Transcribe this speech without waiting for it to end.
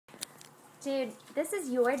Dude, this is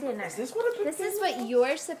your dinner. Is this what a big This is dinner what is?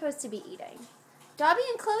 you're supposed to be eating. Dobby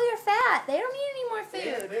and Chloe are fat. They don't need any more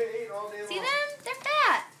food. They eat all day See long. them? They're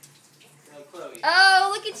fat. No, Chloe. Oh,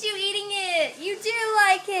 look at you eating it. You do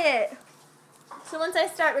like it. So once I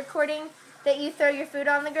start recording that you throw your food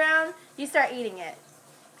on the ground, you start eating it.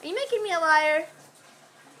 Are you making me a liar?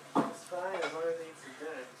 It's fine as long as they eat some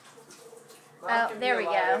dinner. Oh, there we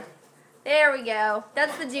go. There we go.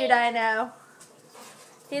 That's the dude I know.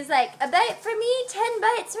 He's like, a bite for me, 10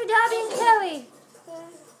 bites for Dobby and Chloe.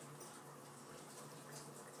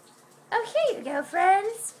 Oh, here you go,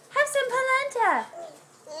 friends. Have some polenta.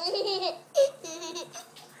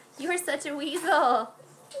 You are such a weasel.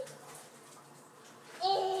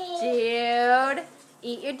 Dude,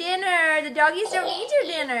 eat your dinner. The doggies don't need your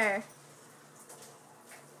dinner.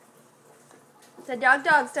 The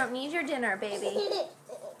dogs don't need your dinner, baby.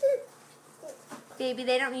 Baby,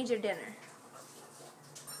 they don't need your dinner.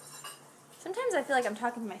 Sometimes I feel like I'm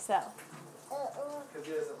talking to myself. Because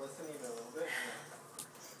he doesn't listen even a little bit.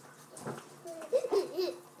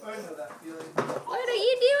 I know that feeling. What are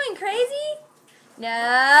you doing, crazy?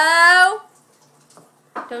 No.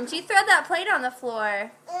 Don't you throw that plate on the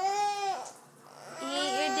floor.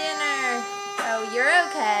 Eat your dinner. Oh, you're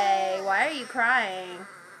okay. Why are you crying?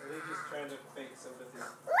 I think he's trying to fake sympathy.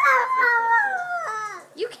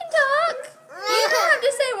 You can talk. You don't have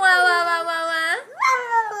to say wah wah wah wah wah.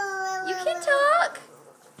 You can talk.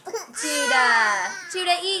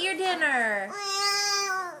 Judah, eat your dinner.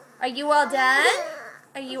 Are you all done?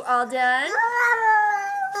 Are you all done?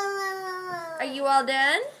 Are you all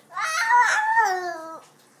done?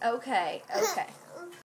 Okay, okay.